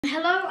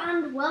Hello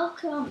and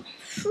welcome.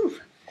 Whew.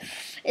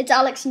 It's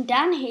Alex and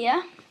Dan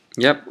here.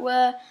 Yep.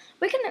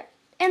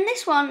 In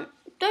this one,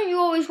 don't you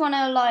always want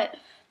to,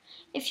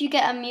 if you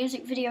get a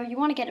music video, you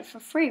want to get it for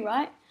free,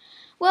 right?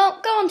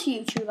 Well, go onto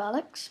YouTube,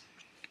 Alex.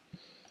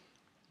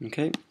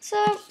 Okay. So,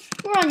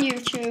 we're on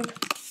YouTube,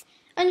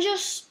 and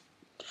just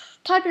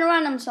type in a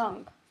random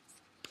song.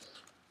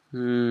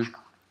 Alright,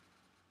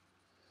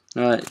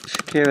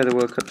 Shakira, the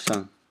World Cup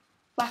song.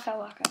 Waka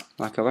Waka.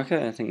 Waka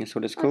Waka, I think that's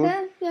what it's called.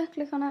 Okay, yeah,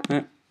 click on it.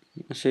 Yeah,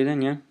 I see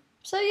then, yeah.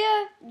 So,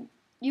 yeah,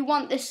 you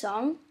want this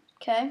song,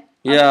 okay?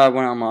 Yeah, I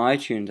want it on my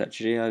iTunes,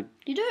 actually.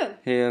 You do?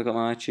 Here, I've got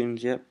my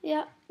iTunes, yep.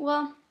 Yeah,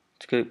 well.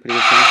 It's a pretty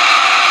good song.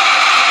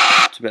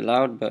 It's a bit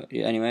loud, but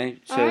yeah, anyway.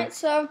 Alright,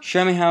 so.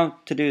 Show me how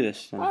to do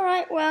this then.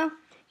 Alright, well,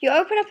 you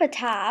open up a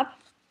tab.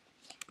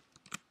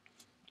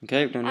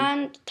 Okay, done.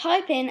 And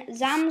type in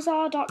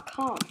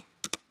zamzar.com.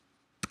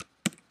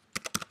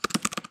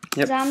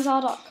 Yep.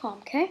 Zamzar.com,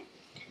 okay?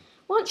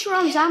 Once you're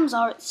on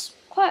Zamzar, it's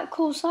quite a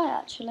cool site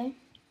actually.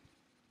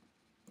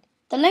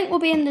 The link will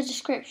be in the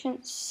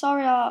description.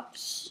 Sorry, our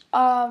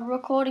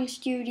recording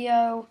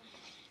studio,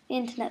 the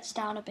internet's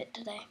down a bit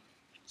today.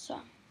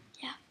 So,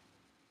 yeah.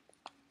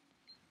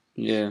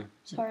 Yeah.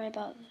 Sorry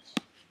about this.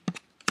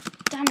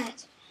 Damn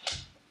it.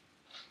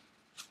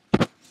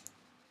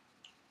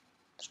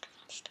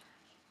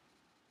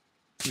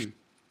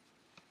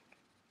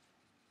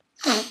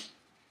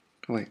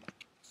 Wait.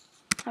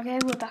 Okay,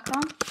 we're back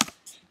on.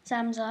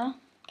 Zamzar,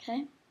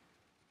 okay.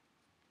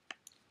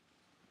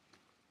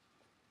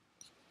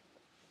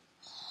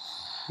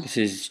 This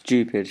is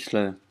stupid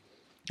slow.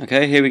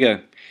 Okay, here we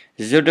go.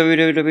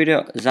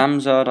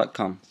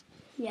 www.zamzar.com.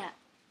 Yeah.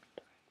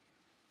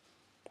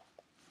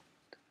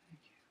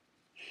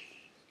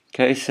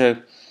 Okay, so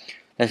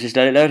let's just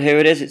let it load. Here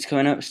it is. It's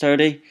coming up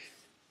slowly.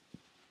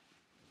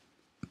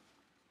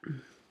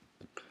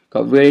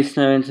 Got really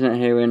slow internet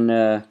here in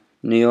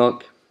New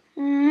York.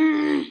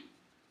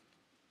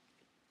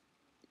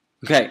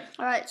 Okay.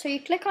 Alright, so you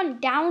click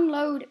on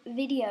download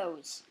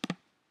videos.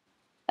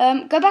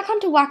 Go back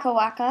onto Waka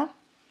Waka.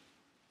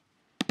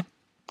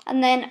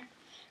 And then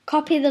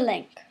copy the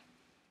link.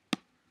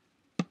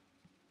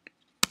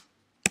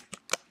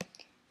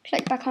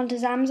 Click back onto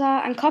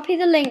Zamzar and copy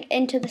the link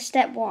into the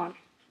step 1.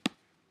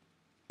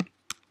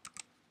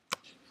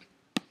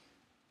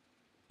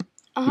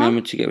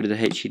 Remember to get rid of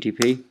the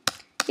HTTP.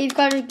 You've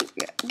got to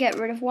get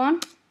rid of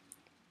one.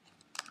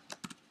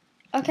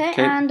 Okay.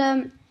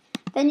 And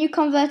then you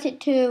convert it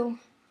to,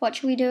 what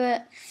should we do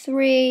it?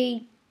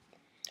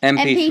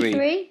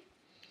 MP3.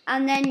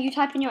 And then you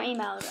type in your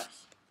email address.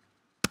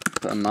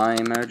 Put in my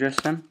email address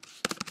then.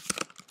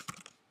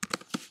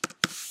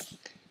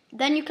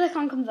 Then you click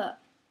on convert.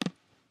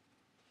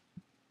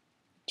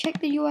 Check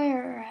the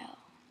URL.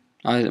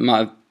 I might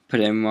have put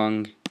it in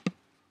wrong.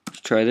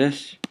 Let's try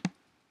this.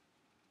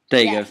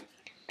 There you go.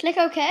 Click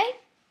OK.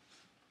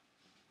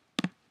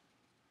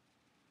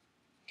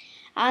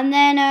 And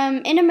then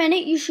in a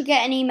minute you should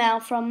get an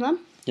email from them.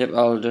 Yep,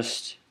 I'll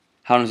just...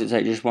 How long does it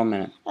take? Just 1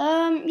 minute?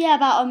 Yeah,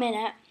 about a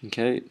minute.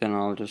 Okay, then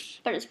I'll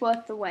just... But it's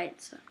worth the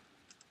wait, so...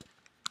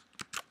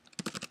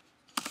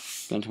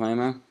 Go into my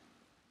email.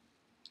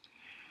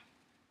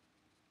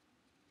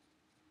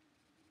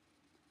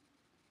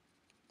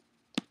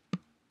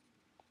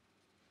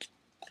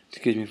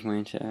 Excuse me for my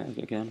internet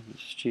again.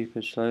 It's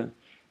stupid slow.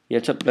 Yeah,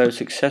 it's upload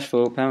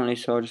successful apparently,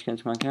 so I'll just get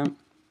into my account.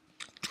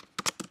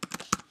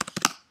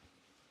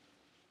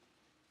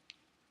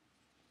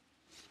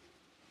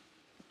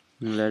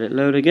 And let it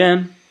load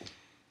again.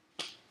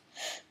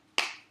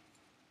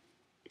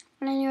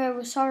 And anyway,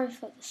 we're sorry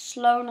for the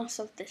slowness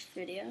of this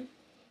video.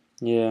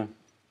 Yeah.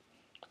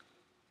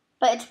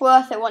 But it's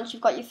worth it once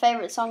you've got your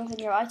favourite songs in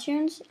your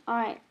iTunes.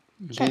 Alright,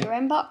 check your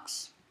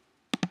inbox.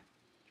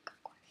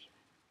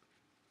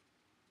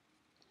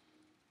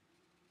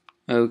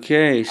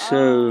 Okay,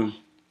 so...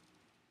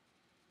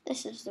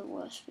 This is the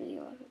worst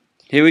video ever.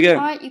 Here we go.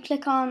 Alright, you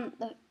click on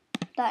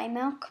that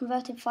email,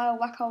 converted file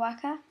Waka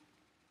Waka.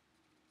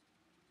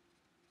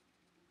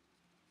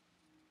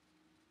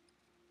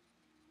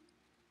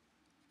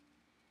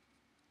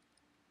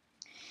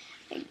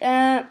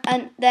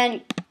 And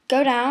then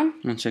go down.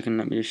 1 second,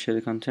 let me just show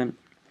the content.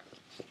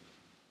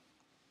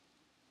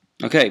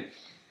 Okay.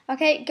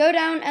 Okay, go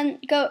down and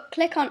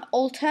click on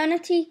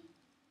Alternative.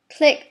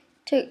 Click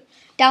to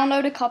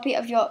download a copy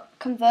of your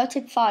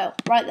converted file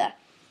right there.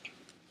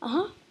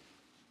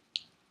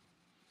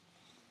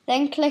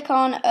 Then click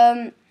on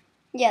that.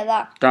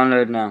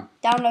 Download now.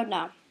 Download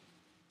now.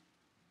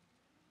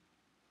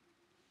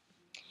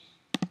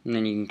 And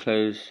then you can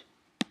close.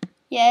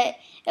 Yeah,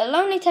 it'll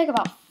only take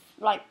about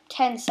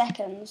 10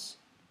 seconds.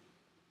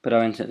 But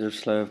our internet is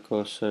slow, of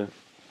course, so...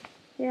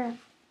 Yeah.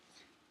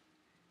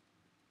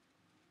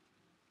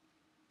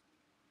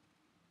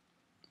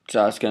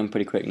 So it's going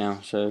pretty quick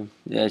now, so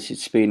yeah, it's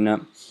speeding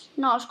up.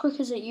 Not as quick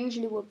as it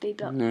usually would be,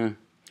 but... No.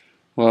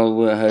 Well,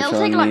 we're it'll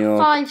take New York.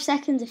 5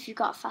 seconds if you've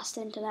got fast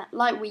internet,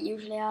 like we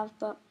usually have,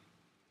 but...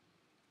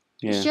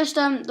 Yeah. It's just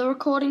the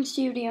recording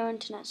studio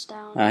internet's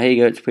down. Here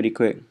you go, it's pretty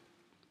quick.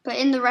 But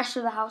in the rest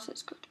of the house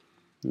it's good.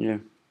 Yeah.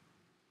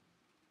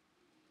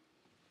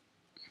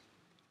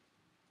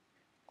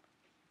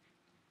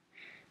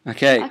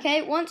 Okay.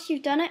 Okay, once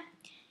you've done it,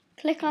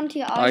 click onto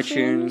your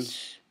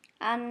iTunes.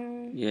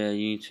 and Yeah,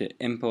 you need to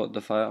import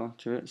the file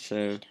to it.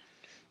 So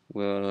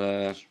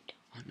we'll.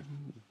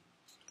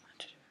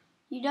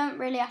 you don't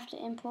really have to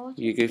import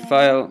it. You go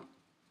File,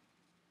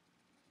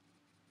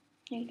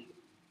 You don't.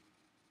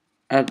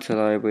 Add to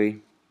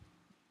Library.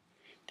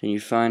 Then you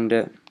find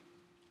it.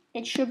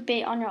 It should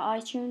be on your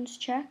iTunes.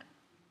 Check.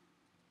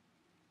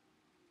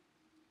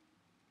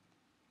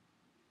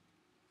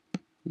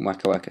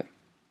 Wacka wacka.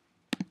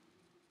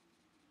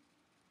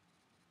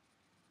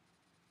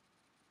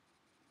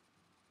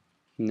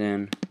 And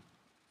then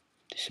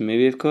this is a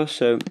movie, of course.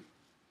 So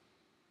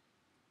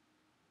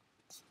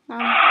There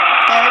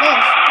it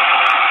is.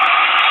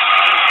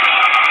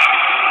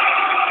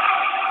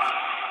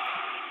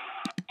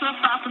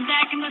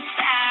 Back in the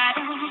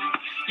saddle.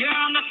 You're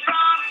on the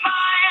front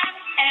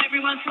line.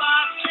 Everyone's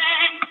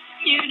watching.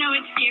 You know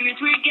it's serious.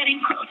 We're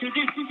getting closer.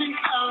 This isn't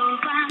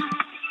over.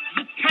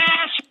 The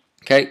pressure.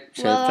 okay.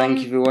 So thank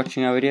you for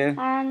watching our video.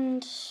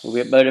 And We'll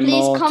be uploading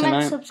more please comment,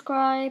 tonight.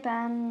 subscribe,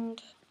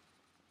 and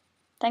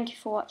thank you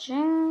for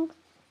watching.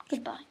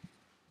 Goodbye.